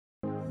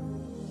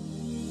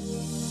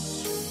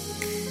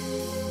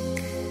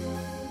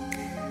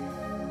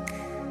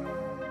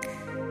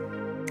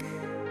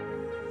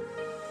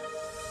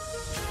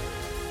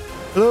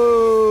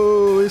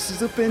This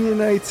is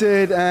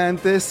Opinionated, and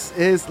this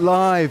is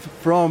live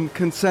from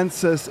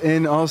Consensus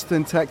in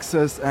Austin,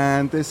 Texas,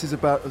 and this is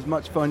about as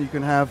much fun you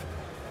can have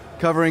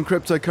covering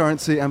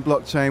cryptocurrency and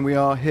blockchain. We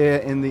are here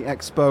in the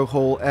Expo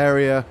Hall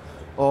area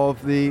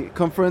of the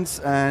conference,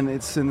 and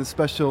it's in the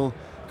special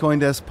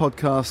CoinDesk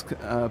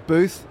podcast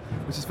booth,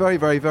 which is very,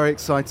 very, very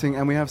exciting,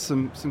 and we have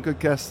some good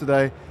guests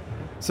today.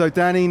 So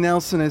Danny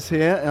Nelson is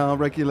here, our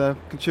regular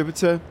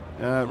contributor,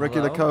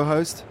 regular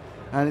co-host.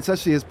 And it's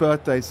actually his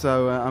birthday,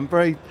 so I'm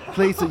very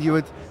pleased that you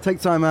would take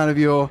time out of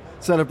your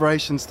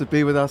celebrations to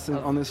be with us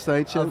on this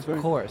stage. Of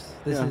course.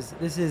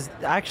 This is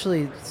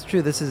actually, it's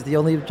true, this is the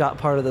only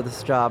part of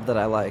this job that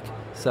I like.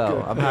 So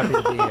good. I'm happy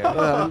to be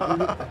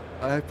here.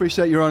 I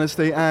appreciate your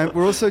honesty. And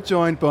we're also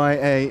joined by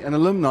an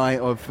alumni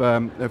of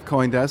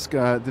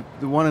CoinDesk,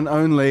 the one and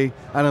only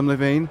Adam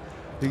Levine,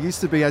 who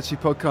used to be actually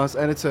podcast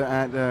editor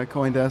at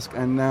CoinDesk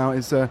and now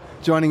is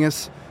joining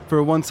us for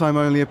a one-time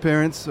only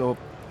appearance.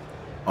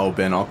 Oh,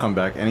 Ben, I'll come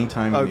back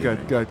anytime you need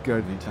me.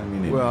 Good. Anytime you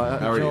need me.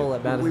 Joel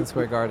at Madison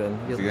Square Garden.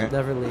 You'll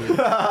never leave.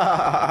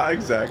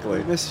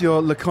 Exactly. Miss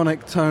your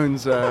laconic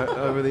tones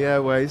over the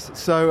airways.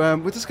 So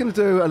we're just going to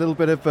do a little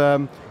bit of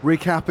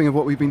recapping of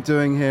what we've been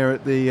doing here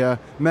at the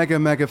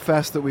mega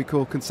fest that we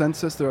call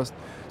Consensus. There are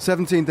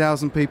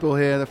 17,000 people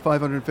here, there are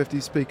 550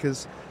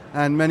 speakers,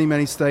 and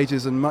many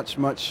stages, and much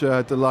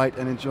delight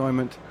and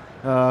enjoyment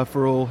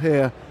for all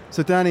here.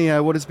 So Danny,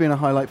 what has been a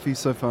highlight for you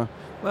so far?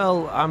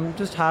 Well, I'm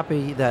just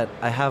happy that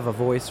I have a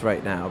voice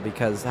right now,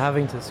 because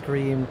having to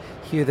scream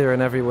here, there,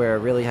 and everywhere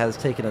really has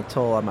taken a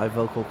toll on my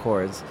vocal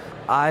cords.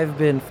 I've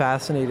been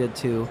fascinated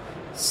to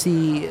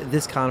see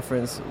this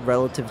conference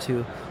relative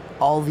to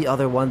all the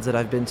other ones that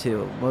I've been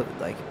to,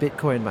 like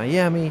Bitcoin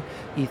Miami,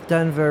 ETH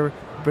Denver,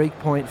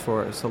 Breakpoint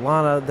for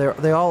Solana.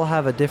 They all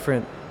have a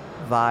different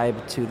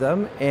vibe to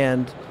them,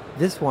 and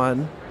this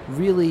one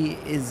really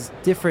is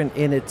different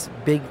in its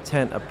big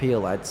tent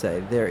appeal, I'd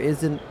say. There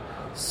isn't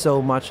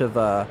so much of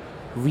a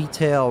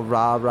retail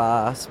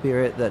rah-rah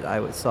spirit that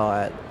I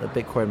saw at the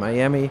Bitcoin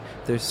Miami.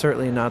 There's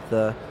certainly not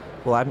the...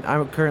 Well,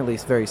 I'm currently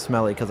very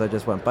smelly because I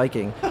just went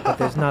biking, but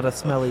there's not a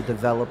smelly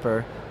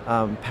developer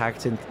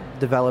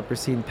developer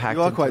scene packed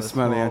into a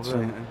small room. You are quite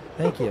smelly, actually.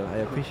 Thank you. I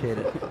appreciate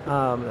it.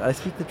 I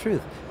speak the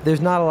truth.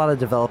 There's not a lot of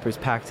developers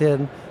packed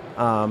in.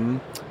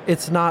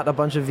 It's not a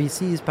bunch of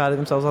VCs patting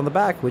themselves on the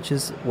back, which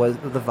was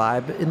the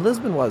vibe in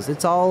Lisbon was.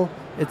 It's all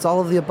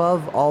of the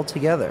above all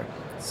together.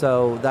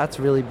 So that's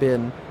really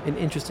been an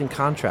interesting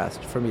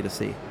contrast for me to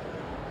see.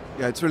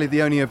 Yeah, it's really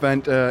the only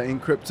event in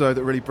crypto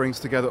that really brings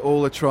together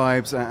all the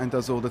tribes and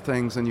does all the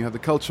things. And you have the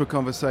cultural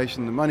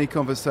conversation, the money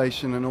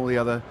conversation, and all the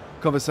other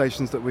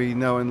conversations that we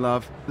know and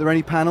love. Are there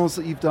any panels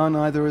that you've done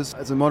either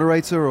as a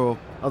moderator or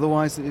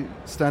otherwise that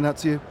stand out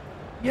to you?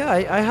 Yeah,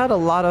 I had a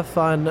lot of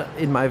fun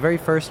in my very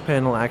first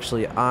panel,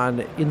 actually, on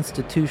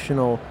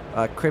institutional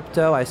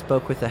crypto. I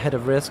spoke with the head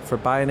of risk for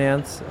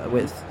Binance,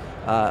 with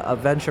a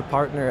venture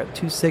partner at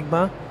 2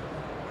 Sigma,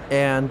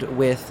 and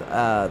with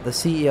the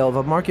CEO of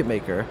a market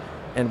maker,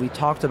 and we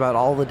talked about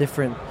all the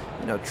different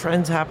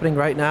trends happening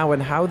right now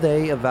and how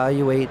they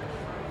evaluate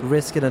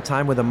risk in a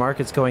time when the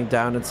market's going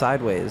down and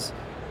sideways.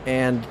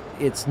 And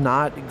it's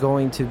not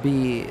going to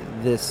be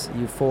this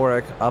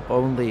euphoric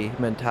up-only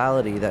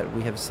mentality that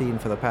we have seen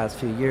for the past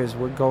few years.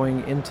 We're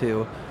going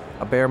into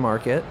a bear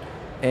market,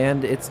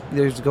 and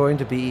there's going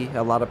to be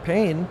a lot of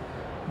pain,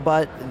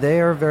 but they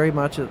are very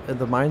much in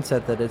the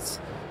mindset that it's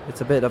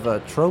a bit of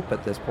a trope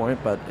at this point,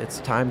 but it's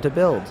time to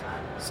build.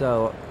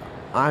 So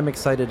I'm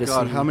excited to see.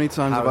 God, how many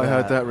times have I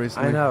heard that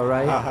recently? I know,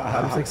 right?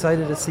 I'm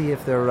excited to see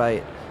if they're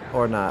right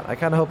or not. I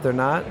kind of hope they're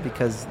not,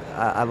 because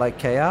I like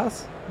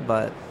chaos,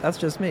 but that's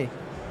just me.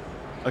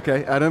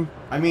 Okay, Adam?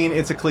 I mean,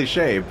 it's a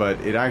cliche, but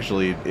it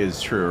actually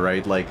is true,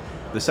 right? Like,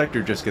 the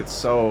sector just gets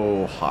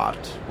so hot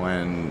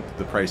when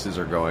the prices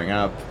are going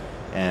up.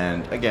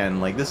 And again,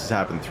 like, this has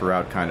happened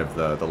throughout kind of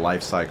the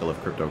life cycle of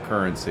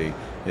cryptocurrency,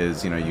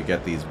 is, you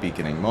get these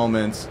beaconing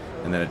moments,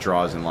 and then it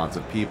draws in lots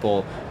of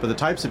people. But the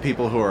types of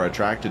people who are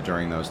attracted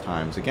during those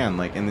times, again,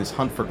 like in this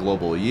hunt for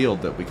global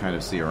yield that we kind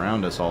of see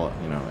around us all,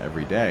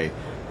 every day,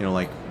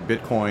 like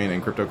Bitcoin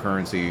and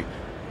cryptocurrency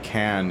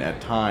can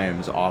at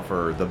times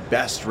offer the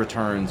best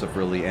returns of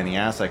really any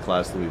asset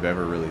class that we've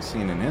ever really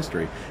seen in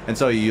history. And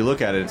so you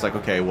look at it, it's like,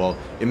 okay, well,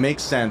 it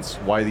makes sense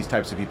why these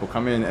types of people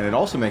come in, and it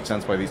also makes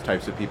sense why these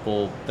types of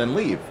people then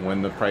leave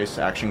when the price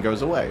action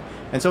goes away.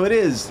 And so it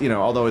is,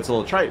 although it's a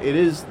little trite, it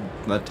is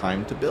the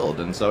time to build.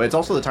 And so it's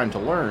also the time to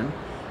learn,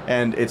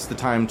 and it's the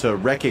time to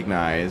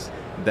recognize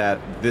that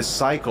this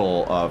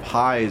cycle of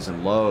highs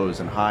and lows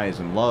and highs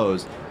and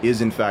lows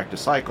is in fact a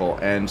cycle.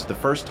 And the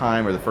first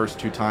time, or the first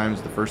 2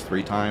 times, the first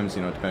 3 times,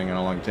 depending on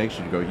how long it takes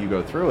you to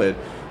go through it,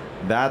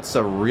 that's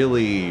a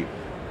really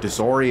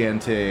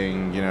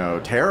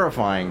disorienting,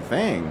 terrifying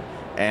thing.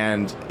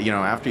 And,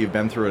 after you've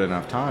been through it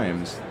enough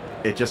times,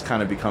 it just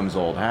kind of becomes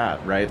old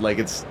hat, right? Like,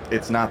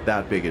 it's not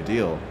that big a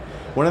deal.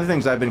 One of the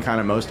things I've been kind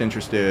of most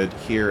interested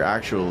here,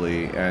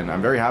 actually, and I'm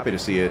very happy to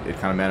see it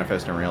kind of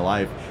manifest in real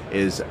life,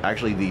 is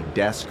actually the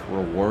Desk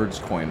Rewards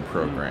Coin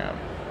program.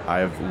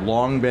 I've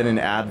long been an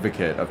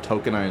advocate of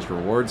tokenized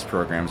rewards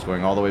programs,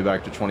 going all the way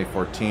back to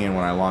 2014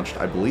 when I launched,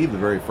 I believe, the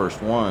very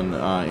first one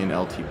in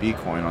LTB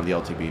coin on the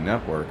LTB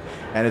network.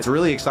 And it's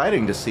really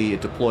exciting to see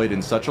it deployed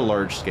in such a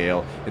large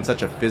scale, in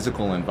such a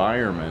physical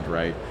environment,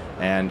 right?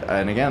 And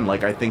again,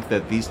 like, I think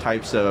that these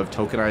types of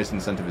tokenized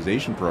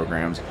incentivization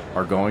programs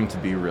are going to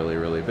be really,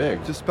 really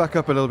big. Just back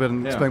up a little bit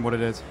and explain what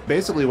it is.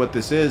 Basically what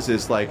this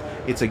is like,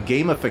 it's a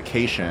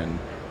gamification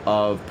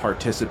of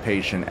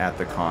participation at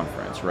the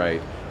conference,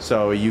 right?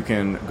 So you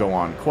can go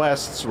on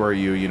quests where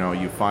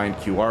you find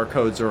QR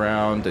codes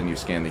around and you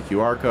scan the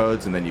QR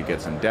codes, and then you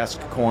get some desk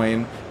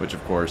coin, which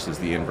of course is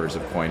the inverse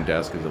of coin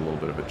desk, is a little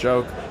bit of a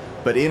joke.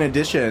 But in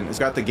addition, it's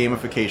got the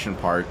gamification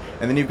part,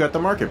 and then you've got the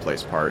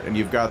marketplace part, and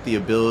you've got the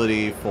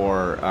ability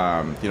for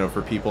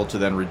for people to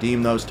then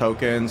redeem those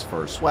tokens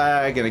for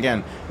swag. And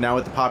again, now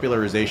with the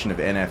popularization of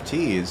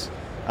NFTs,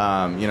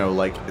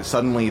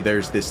 suddenly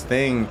there's this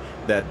thing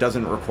that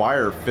doesn't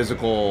require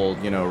physical,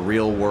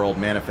 real world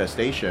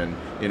manifestation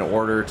in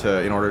order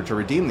to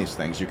redeem these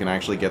things. You can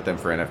actually get them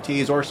for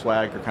NFTs or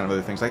swag or kind of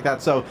other things like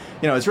that. So,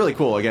 it's really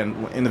cool.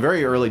 Again, in the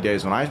very early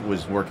days when I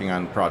was working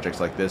on projects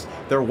like this,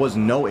 there was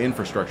no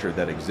infrastructure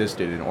that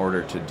existed in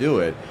order to do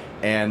it.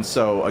 And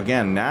so,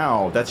 again,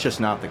 now that's just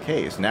not the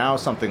case. Now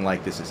something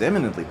like this is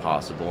eminently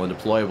possible and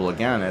deployable,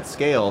 again, at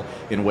scale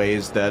in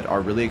ways that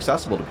are really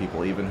accessible to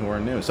people, even who are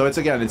new. So it's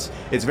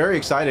very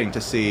exciting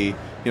to see,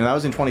 that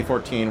was in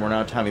 2014. We're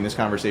now having this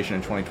conversation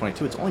in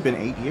 2022. It's only been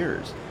 8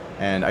 years.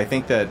 And I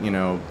think that,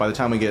 by the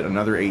time we get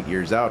another 8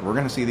 years out, we're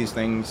going to see these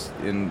things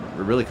in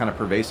a really kind of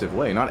pervasive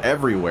way. Not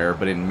everywhere,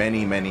 but in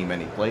many, many,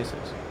 many places.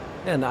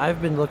 And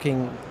I've been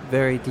looking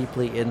very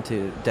deeply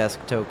into desk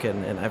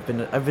token, and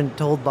I've been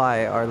told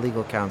by our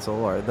legal counsel,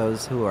 or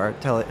those who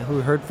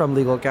heard from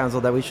legal counsel,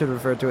 that we should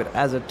refer to it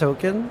as a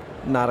token,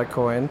 not a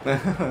coin.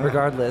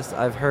 Regardless,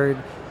 I've heard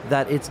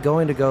that it's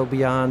going to go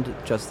beyond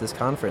just this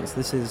conference.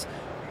 This is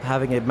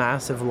having a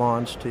massive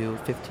launch to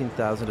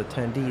 15,000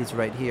 attendees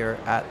right here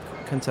at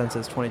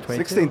Consensus 2022.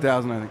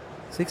 16,000, I think.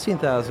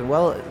 16,000.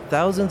 Well,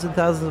 thousands and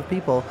thousands of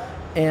people,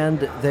 and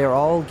they're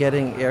all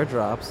getting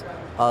airdrops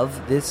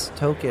of this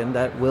token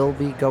that will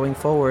be going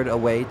forward a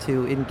way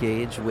to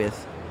engage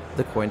with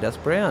the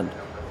CoinDesk brand.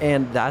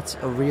 And that's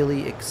a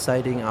really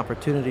exciting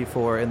opportunity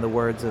for, in the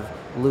words of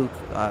Luke,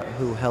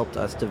 who helped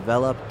us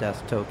develop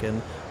Desk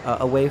Token,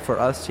 a way for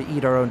us to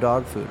eat our own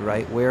dog food,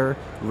 right? We're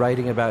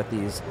writing about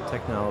these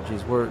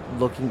technologies. We're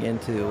looking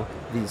into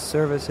these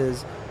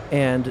services,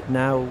 and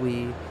now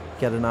we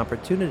get an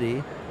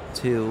opportunity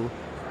to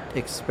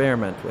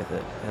experiment with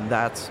it. And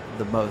that's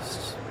the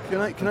most...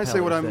 Can I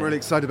say what I'm really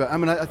excited about? I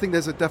mean, I think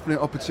there's a definite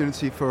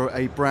opportunity for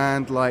a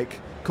brand like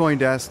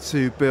CoinDesk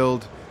to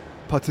build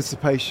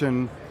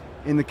participation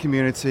in the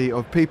community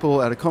of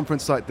people at a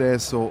conference like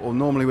this, or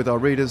normally with our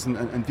readers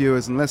and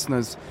viewers and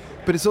listeners.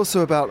 But it's also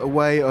about a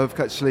way of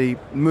actually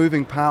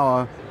moving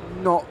power,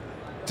 not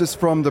just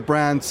from the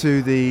brand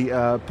to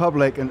the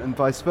public and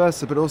vice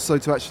versa, but also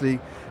to actually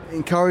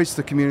encourage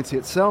the community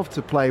itself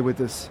to play with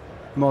this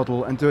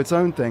model and do its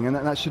own thing. And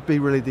that should be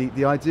really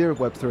the idea of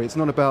Web3. It's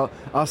not about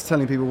us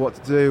telling people what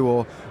to do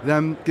or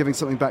them giving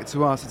something back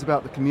to us. It's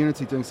about the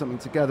community doing something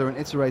together and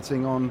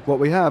iterating on what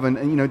we have.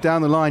 And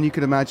down the line, you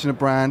could imagine a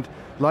brand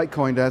like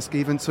CoinDesk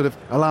even sort of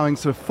allowing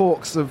sort of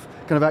forks of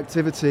kind of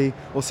activity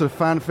or sort of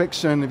fan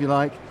fiction, if you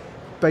like,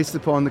 based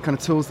upon the kind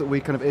of tools that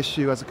we kind of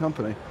issue as a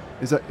company.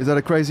 Is that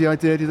a crazy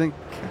idea, do you think?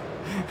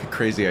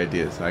 Crazy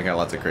ideas. I got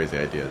lots of crazy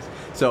ideas.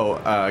 So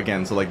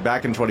like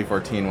back in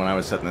 2014 when I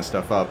was setting this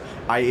stuff up,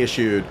 I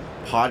issued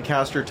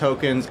podcaster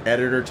tokens,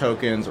 editor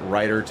tokens,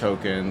 writer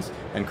tokens,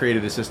 and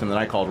created a system that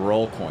I called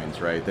roll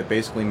coins, right? That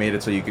basically made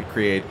it so you could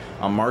create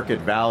a market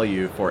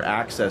value for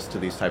access to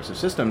these types of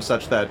systems,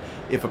 such that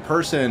if a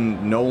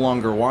person no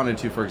longer wanted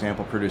to, for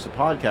example, produce a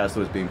podcast that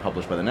was being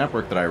published by the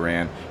network that I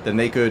ran, then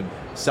they could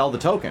sell the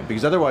token.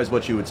 Because otherwise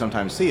what you would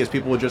sometimes see is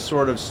people would just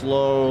sort of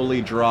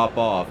slowly drop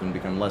off and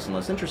become less and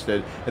less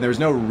interested, and there was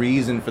no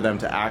reason for them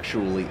to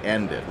actually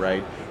end it,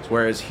 right?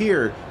 Whereas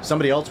here,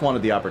 somebody else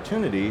wanted the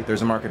opportunity,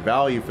 there's a market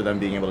value for them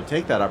being able to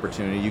take that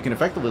opportunity, you can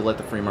effectively let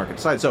the free market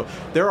decide. So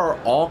there are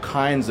all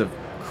kinds of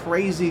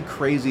crazy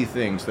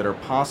things that are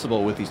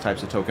possible with these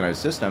types of tokenized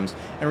systems,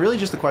 and really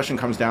just the question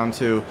comes down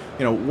to,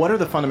 what are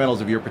the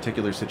fundamentals of your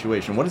particular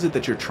situation? What is it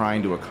that you're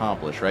trying to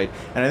accomplish, right?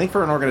 And I think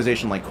for an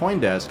organization like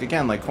CoinDesk,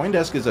 again, like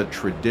CoinDesk is a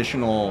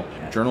traditional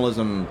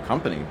journalism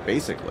company,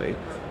 basically.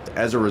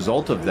 As a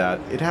result of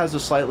that, it has a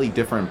slightly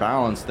different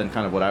balance than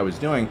kind of what I was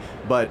doing,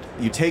 but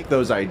you take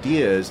those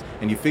ideas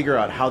and you figure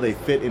out how they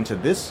fit into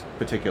this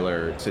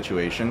particular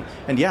situation.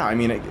 And yeah, I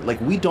mean,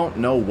 we don't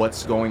know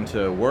what's going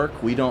to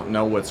work, we don't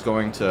know what's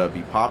going to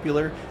be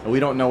popular, and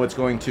we don't know what's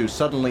going to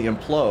suddenly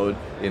implode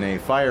in a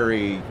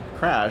fiery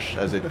crash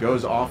as it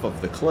goes off of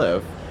the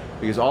cliff,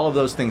 because all of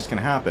those things can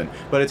happen.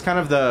 But it's kind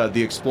of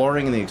the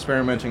exploring and the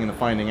experimenting and the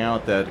finding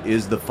out that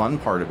is the fun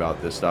part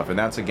about this stuff. And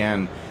that's,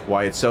 again,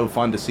 why it's so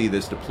fun to see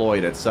this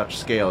deployed at such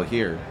scale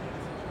here.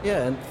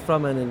 Yeah, and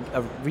from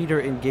a reader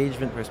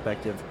engagement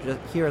perspective, just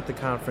here at the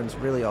conference,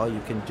 really all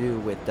you can do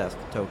with Desk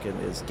Token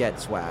is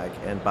get swag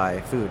and buy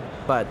food.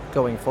 But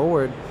going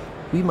forward,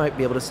 we might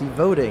be able to see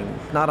voting,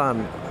 not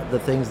on the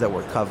things that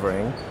we're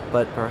covering,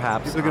 but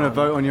perhaps... People are going to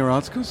vote on your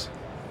articles?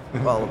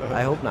 Well,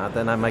 I hope not.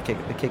 Then I might get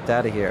kicked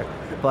out of here.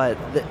 But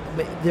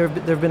there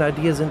have been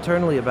ideas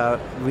internally about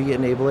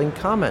re-enabling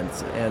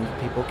comments, and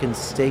people can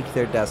stake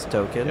their Desk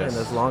Token, Yes.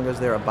 and as long as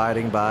they're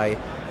abiding by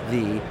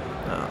the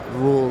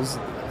rules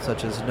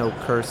such as no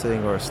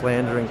cursing or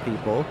slandering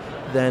people,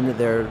 then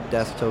their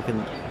Desk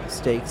Token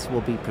stakes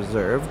will be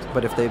preserved.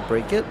 But if they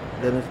break it,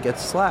 then it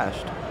gets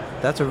slashed.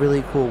 That's a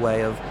really cool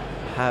way of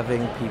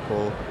having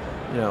people,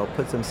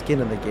 put some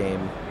skin in the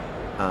game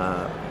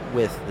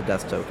with the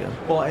Desk Token.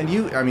 Well, and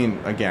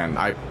again,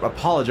 I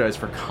apologize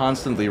for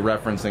constantly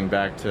referencing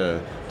back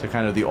to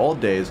kind of the old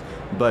days,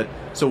 but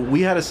so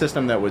we had a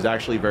system that was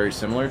actually very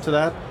similar to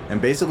that,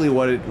 and basically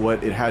what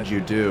it had you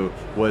do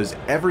was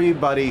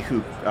everybody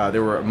who,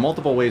 there were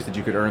multiple ways that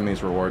you could earn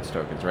these rewards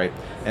tokens, right?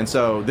 And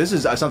so this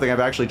is something I've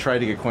actually tried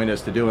to get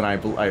Coindesk to do, and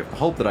I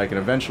hope that I can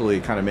eventually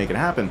kind of make it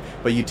happen,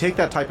 but you take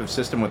that type of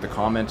system with the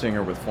commenting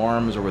or with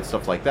forums or with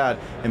stuff like that,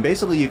 and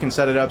basically you can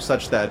set it up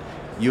such that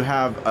you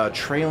have a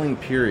trailing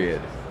period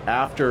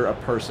after a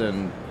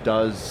person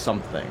does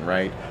something,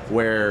 right?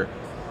 Where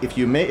if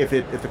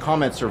the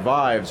comment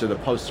survives or the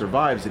post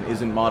survives and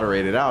isn't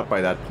moderated out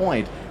by that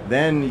point,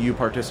 then you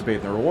participate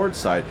in the reward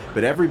side.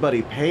 But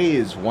everybody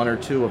pays one or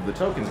two of the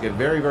tokens, get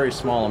very, very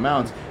small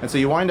amounts, and so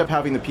you wind up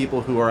having the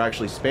people who are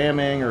actually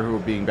spamming or who are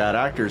being bad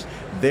actors,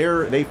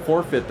 they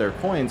forfeit their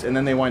coins, and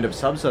then they wind up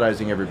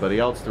subsidizing everybody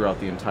else throughout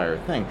the entire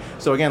thing.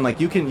 So again, like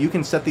you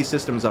can set these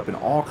systems up in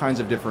all kinds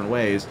of different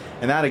ways,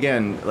 and that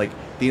again, like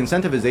the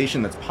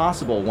incentivization that's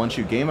possible once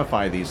you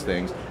gamify these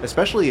things,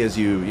 especially as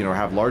you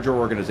have larger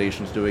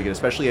organizations doing it,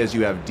 especially as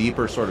you have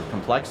deeper sort of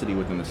complexity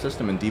within the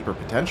system and deeper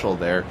potential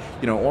there,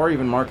 or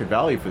even market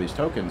value for these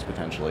tokens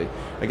potentially.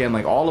 Again,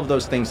 like all of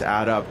those things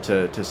add up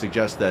to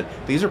suggest that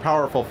these are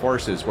powerful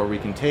forces where we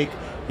can take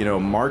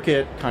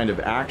market kind of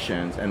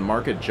actions and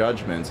market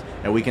judgments,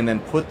 and we can then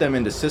put them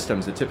into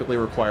systems that typically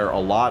require a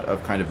lot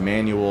of kind of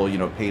manual,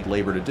 paid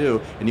labor to do,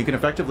 and you can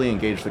effectively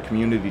engage the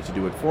community to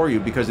do it for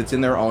you because it's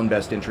in their own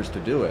best interest to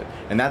do it.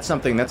 And that's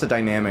a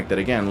dynamic that,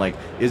 again, like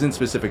isn't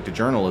specific to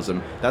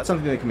journalism. That's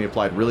something that can be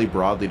applied really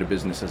broadly to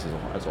businesses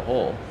as a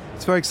whole.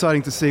 It's very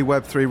exciting to see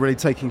Web3 really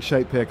taking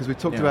shape here, because we've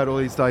talked about all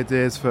these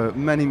ideas for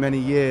many, many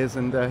years,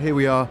 and here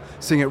we are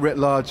seeing it writ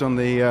large on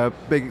the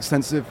big,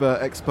 extensive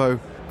expo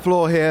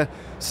floor here.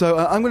 So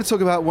I'm going to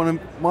talk about one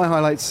of my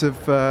highlights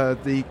of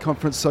the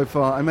conference so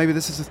far, and maybe I'm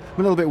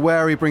a little bit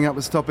wary bringing up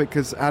this topic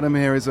because Adam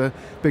here is a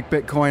big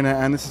Bitcoiner,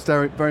 and this is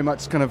very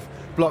much kind of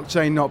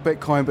blockchain, not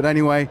Bitcoin, but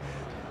anyway.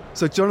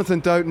 So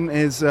Jonathan Doughton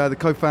is the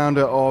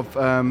co-founder of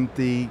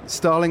the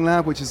Starling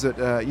Lab, which is at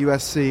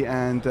USC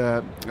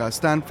and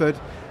Stanford,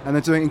 and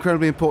they're doing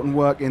incredibly important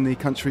work in the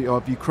country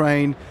of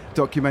Ukraine,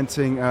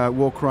 documenting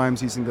war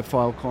crimes using the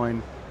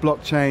Filecoin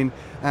blockchain.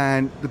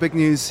 And the big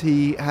news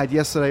he had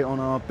yesterday on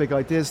our Big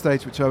Ideas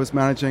stage, which I was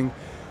managing,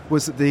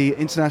 was that the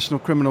International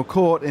Criminal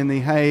Court in The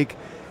Hague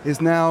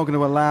is now going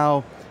to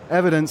allow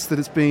evidence that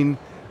has been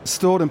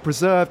stored and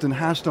preserved and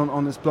hashed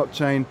on this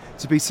blockchain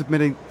to be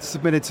submitted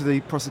to the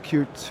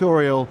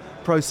prosecutorial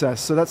process.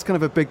 So that's kind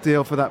of a big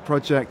deal for that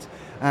project.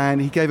 And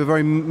he gave a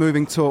very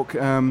moving talk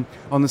on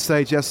the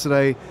stage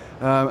yesterday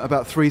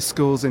about 3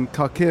 schools in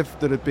Kharkiv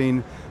that had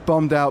been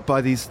bombed out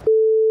by these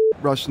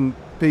Russian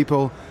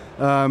people,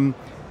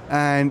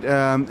 and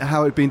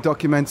how it had been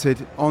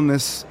documented on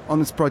this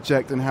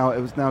project, and how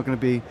it was now going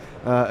to be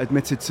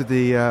admitted to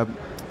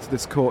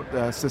this court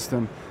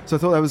system. So I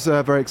thought that was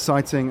very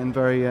exciting and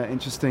very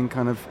interesting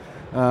kind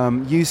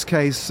of use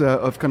case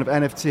of kind of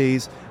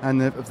NFTs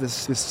and of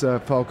this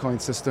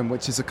Filecoin system,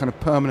 which is a kind of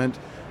permanent,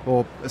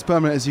 or as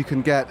permanent as you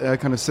can get,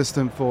 kind of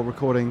system for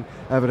recording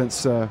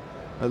evidence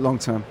long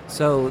term.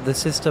 So the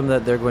system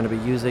that they're going to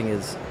be using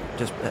is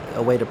just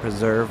a way to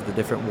preserve the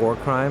different war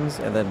crimes,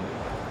 and then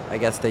I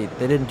guess they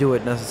didn't do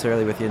it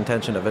necessarily with the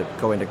intention of it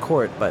going to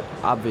court, but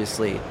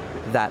obviously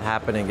that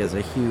happening is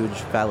a huge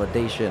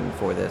validation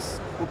for this.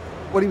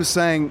 What he was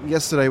saying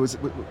yesterday was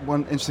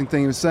one interesting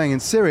thing he was saying in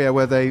Syria,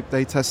 where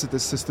they tested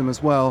this system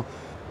as well.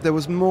 There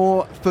was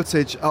more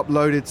footage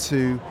uploaded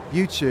to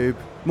YouTube,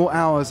 more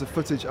hours of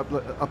footage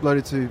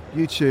uploaded to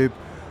YouTube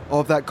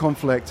of that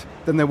conflict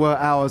than there were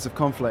hours of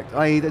conflict,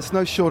 i.e. there's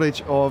no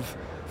shortage of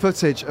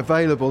footage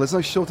available. There's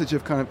no shortage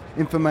of kind of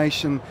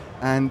information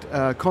and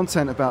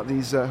content about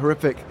these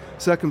horrific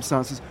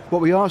circumstances.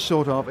 What we are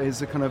short of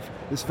is a kind of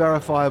this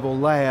verifiable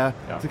layer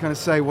to kind of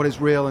say what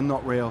is real and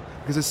not real,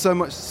 because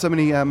there's so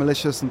many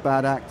malicious and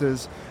bad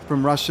actors,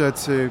 from Russia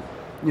to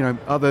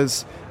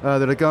others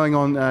that are going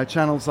on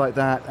channels like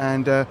that.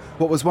 And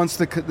what was once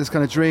this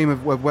kind of dream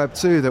of Web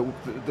 2, that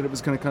it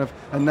was going to kind of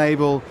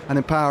enable and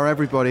empower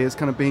everybody, has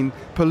kind of been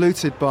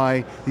polluted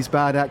by these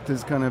bad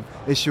actors kind of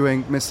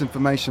issuing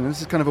misinformation. And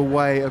this is kind of a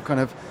way of kind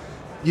of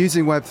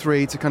using Web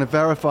 3 to kind of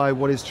verify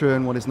what is true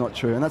and what is not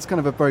true. And that's kind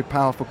of a very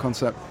powerful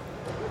concept.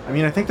 I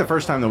mean, I think the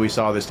first time that we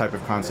saw this type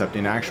of concept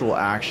in actual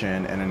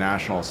action in a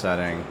national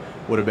setting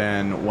would have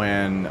been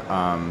when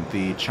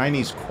the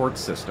Chinese court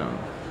system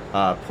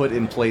put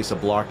in place a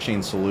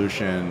blockchain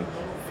solution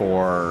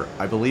for,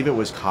 I believe it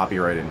was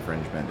copyright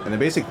infringement. And the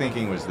basic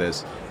thinking was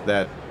this,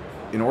 that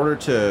in order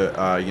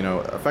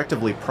to,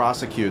 effectively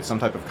prosecute some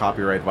type of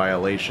copyright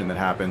violation that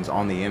happens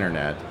on the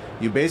internet,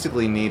 you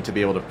basically need to be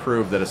able to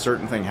prove that a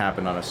certain thing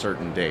happened on a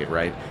certain date,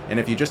 right? And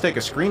if you just take a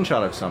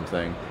screenshot of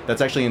something,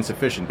 that's actually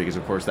insufficient because,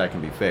 of course, that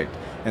can be faked.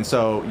 And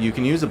so you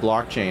can use a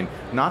blockchain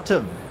not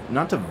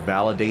to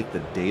validate the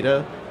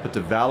data, but to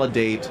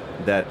validate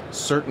that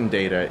certain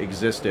data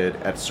existed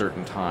at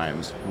certain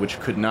times, which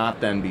could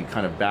not then be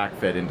kind of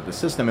backfed into the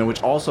system, and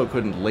which also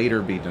couldn't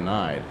later be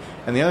denied.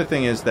 And the other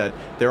thing is that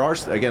there are,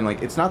 again,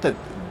 like, it's not that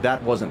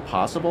that wasn't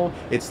possible,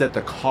 it's that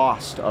the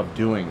cost of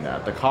doing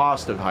that, the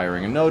cost of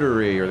hiring a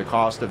notary, or the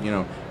cost of,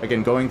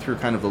 again, going through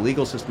kind of the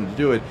legal system to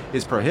do it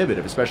is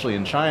prohibitive, especially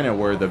in China,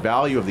 where the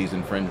value of these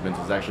infringements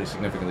is actually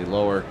significantly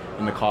lower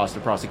than the cost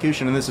of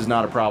prosecution. And this is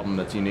not a problem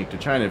that's unique to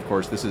China, of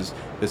course. This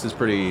is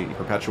pretty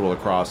perpetual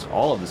across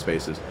all of the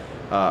spaces,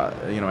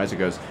 as it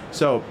goes.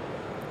 So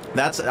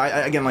that's,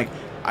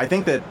 I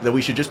think that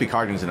we should just be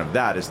cognizant of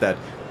that, is that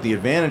the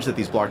advantage that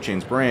these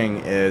blockchains bring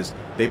is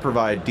they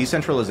provide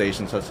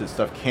decentralization such that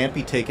stuff can't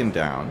be taken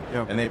down,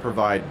 and they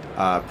provide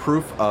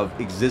proof of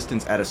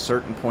existence at a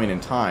certain point in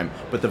time,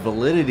 but the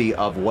validity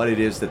of what it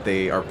is that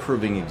they are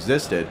proving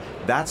existed,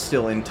 that's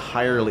still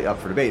entirely up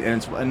for debate. And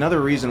it's another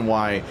reason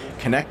why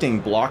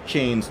connecting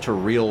blockchains to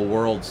real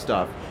world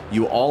stuff,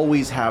 you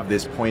always have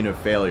this point of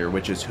failure,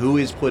 which is who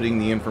is putting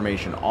the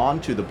information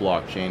onto the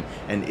blockchain,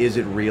 and is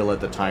it real at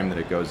the time that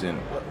it goes in?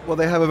 Well,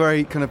 they have a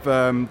very kind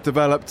of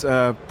developed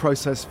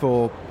process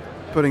for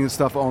putting the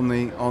stuff on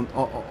the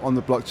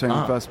blockchain in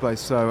the first place.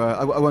 So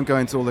I won't go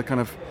into all the kind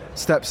of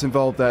steps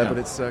involved there, but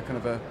it's kind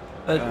of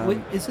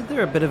a... isn't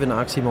there a bit of an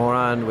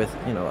oxymoron with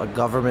a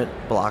government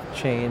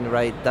blockchain,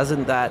 right?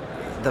 Doesn't that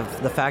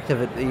the fact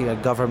of it being a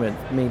government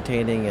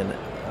maintaining and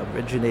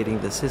originating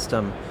the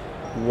system?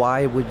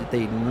 Why would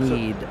they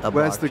need a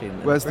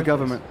blockchain? Where's the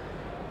government?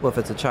 Well, if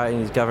it's a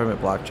Chinese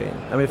government blockchain.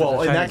 I mean,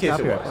 in that case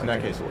it was. In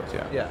that case it was,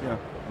 yeah.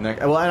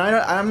 Well, and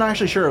I'm not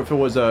actually sure if it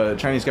was a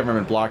Chinese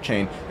government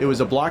blockchain. It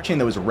was a blockchain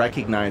that was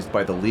recognized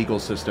by the legal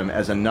system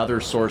as another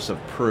source of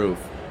proof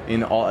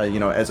in all,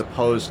 as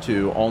opposed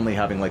to only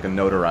having like a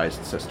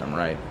notarized system,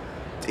 right?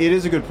 It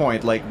is a good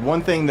point. Like,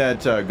 one thing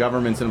that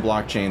governments and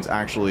blockchains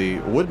actually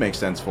would make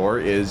sense for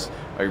is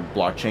a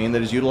blockchain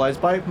that is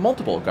utilized by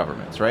multiple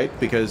governments, right?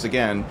 Because,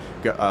 again,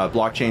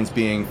 blockchains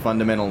being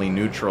fundamentally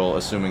neutral,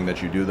 assuming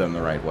that you do them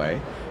the right way,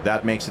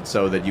 that makes it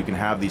so that you can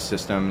have these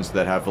systems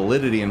that have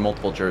validity in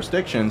multiple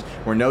jurisdictions,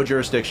 where no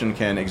jurisdiction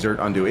can exert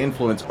undue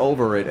influence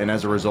over it, and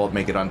as a result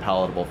make it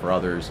unpalatable for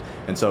others.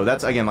 And so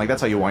that's, again,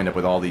 that's how you wind up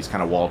with all these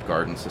kind of walled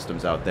garden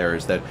systems out there,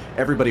 is that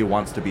everybody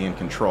wants to be in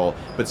control,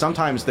 but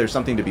sometimes there's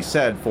something to be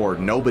said for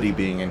nobody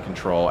being in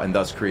control, and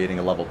thus creating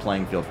a level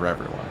playing field for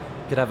everyone.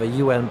 You could have a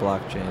UN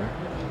blockchain.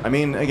 I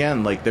mean,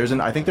 again,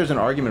 I think there's an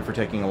argument for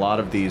taking a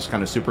lot of these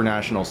kind of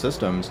supranational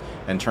systems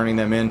and turning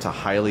them into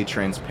highly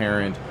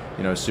transparent,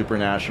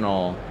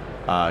 supranational,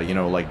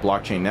 like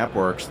blockchain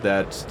networks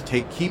that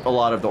keep a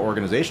lot of the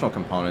organizational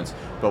components,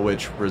 but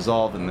which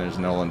resolve, and there's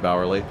Nolan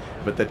Bowerly,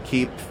 but that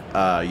keep,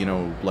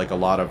 like a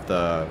lot of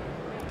the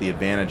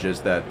advantages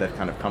that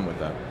kind of come with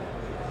that.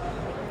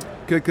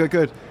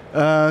 Good.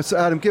 So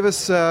Adam, give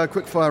us a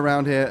quick fire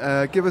round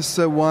here. Give us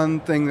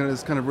one thing that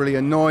has kind of really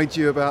annoyed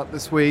you about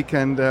this week,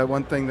 and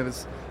one thing that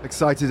has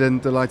excited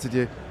and delighted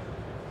you.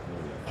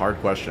 Hard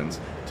questions.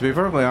 To be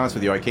perfectly honest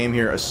with you, I came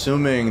here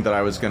assuming that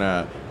I was going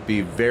to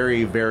be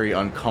very, very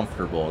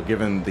uncomfortable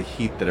given the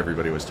heat that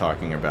everybody was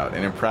talking about.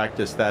 And in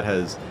practice, that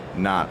has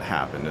not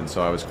happened. And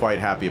so I was quite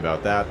happy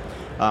about that.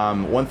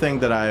 One thing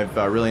that I've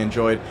really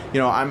enjoyed,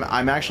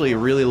 I'm actually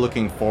really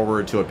looking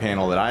forward to a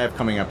panel that I have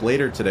coming up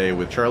later today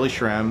with Charlie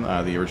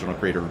Shrem, the original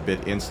creator of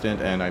BitInstant,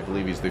 and I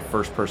believe he's the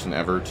first person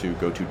ever to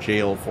go to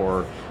jail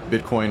for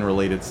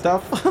Bitcoin-related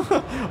stuff,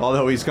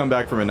 although he's come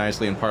back from it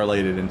nicely and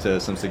parlayed it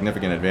into some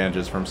significant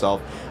advantages for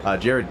himself.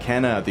 Jared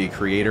Kenna, the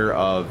creator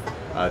of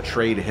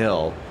Trade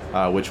Hill,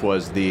 which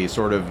was the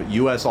sort of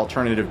U.S.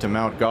 alternative to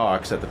Mt.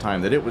 Gox at the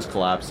time that it was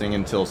collapsing,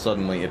 until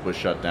suddenly it was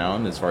shut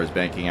down as far as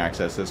banking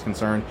access is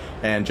concerned.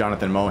 And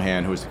Jonathan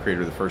Mohan, who was the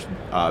creator of the first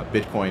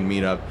Bitcoin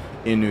meetup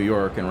in New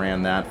York and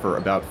ran that for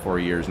about 4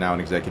 years, now an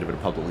executive at a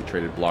publicly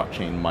traded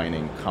blockchain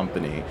mining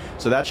company.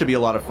 So that should be a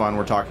lot of fun.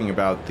 We're talking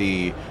about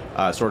the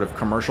sort of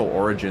commercial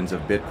origins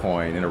of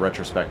Bitcoin in a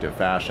retrospective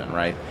fashion,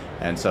 right?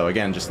 And so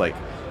again, just like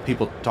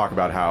people talk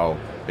about how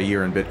a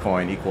year in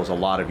Bitcoin equals a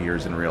lot of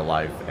years in real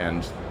life,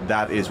 and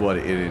that is what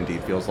it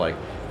indeed feels like,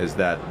 is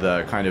that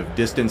the kind of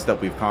distance that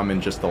we've come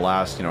in just the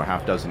last,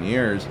 half dozen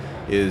years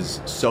is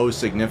so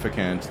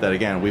significant that,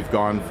 again, we've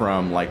gone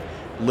from like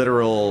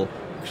literal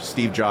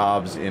Steve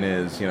Jobs in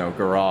his,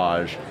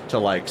 garage to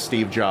like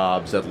Steve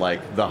Jobs at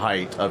like the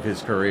height of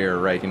his career,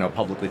 right?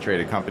 Publicly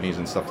traded companies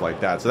and stuff like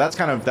that. So that's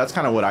kind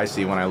of what I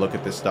see when I look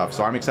at this stuff.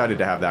 So I'm excited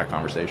to have that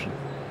conversation.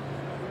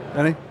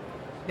 Annie?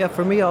 Yeah,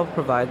 for me, I'll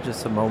provide just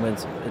some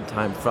moments in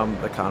time from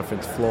the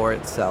conference floor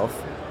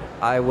itself.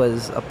 I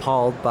was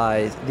appalled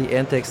by the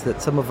antics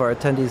that some of our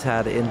attendees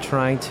had in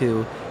trying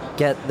to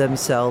get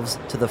themselves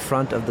to the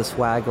front of the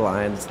swag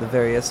lines, the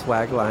various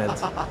swag lines.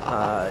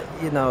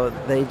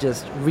 They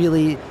just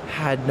really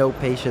had no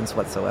patience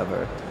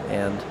whatsoever.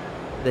 And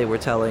they were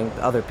telling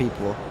other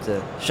people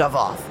to shove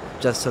off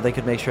just so they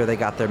could make sure they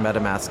got their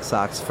MetaMask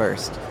socks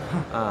first.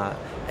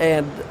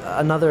 And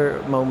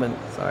another moment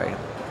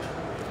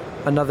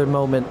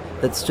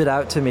that stood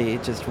out to me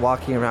just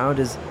walking around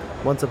is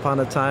once upon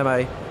a time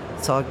I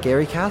saw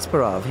Gary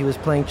Kasparov. He was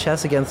playing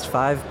chess against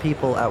 5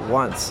 people at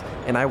once,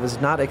 and I was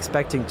not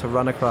expecting to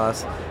run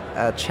across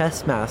a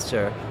chess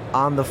master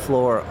on the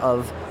floor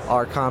of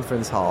our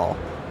conference hall.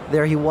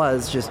 There he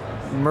was, just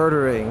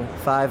murdering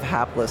 5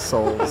 hapless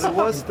souls in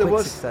quick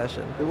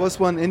succession. There was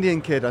one Indian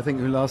kid, I think,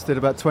 who lasted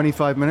about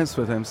 25 minutes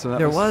with him. So that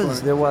there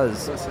was.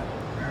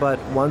 But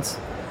once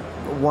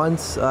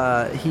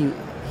he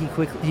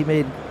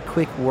made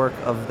quick work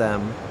of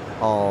them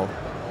all.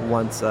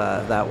 Once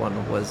that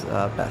one was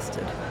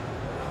bested.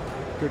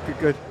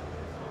 Good.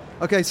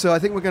 Okay, so I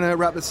think we're going to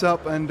wrap this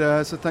up, and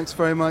so thanks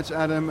very much,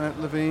 Adam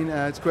Levine.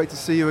 It's great to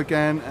see you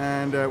again,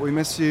 and we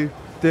miss you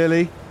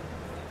dearly.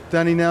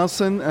 Danny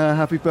Nelson,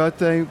 happy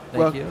birthday.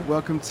 Thank you.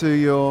 Welcome to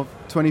your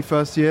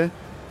 21st year,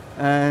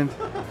 and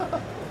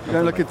you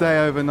don't look a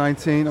day over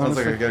 19, Sounds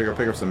honestly. like I gotta go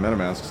pick up some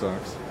MetaMask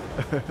socks.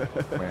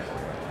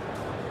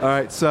 All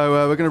right,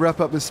 so we're going to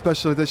wrap up this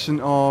special edition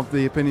of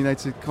the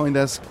Opinionated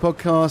CoinDesk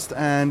podcast,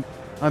 and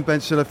I'm Ben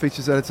Schiller,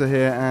 features editor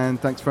here,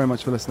 and thanks very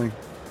much for listening.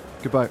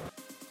 Goodbye.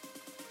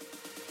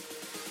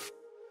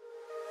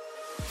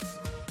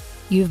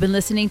 You've been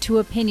listening to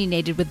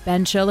Opinionated with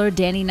Ben Schiller,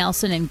 Danny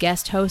Nelson, and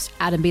guest host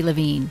Adam B.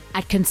 Levine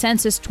at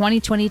Consensus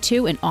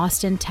 2022 in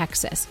Austin,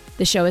 Texas.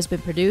 The show has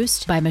been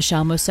produced by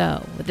Michelle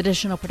Mousseau, with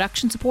additional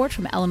production support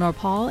from Eleanor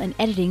Paul and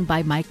editing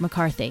by Mike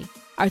McCarthy.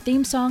 Our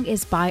theme song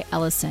is by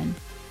Ellison.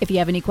 If you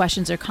have any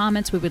questions or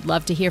comments, we would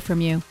love to hear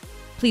from you.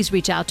 Please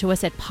reach out to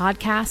us at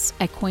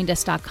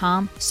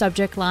podcasts@coindesk.com,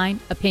 subject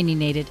line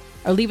Opinionated,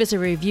 or leave us a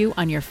review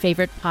on your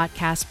favorite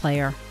podcast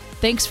player.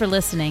 Thanks for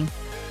listening.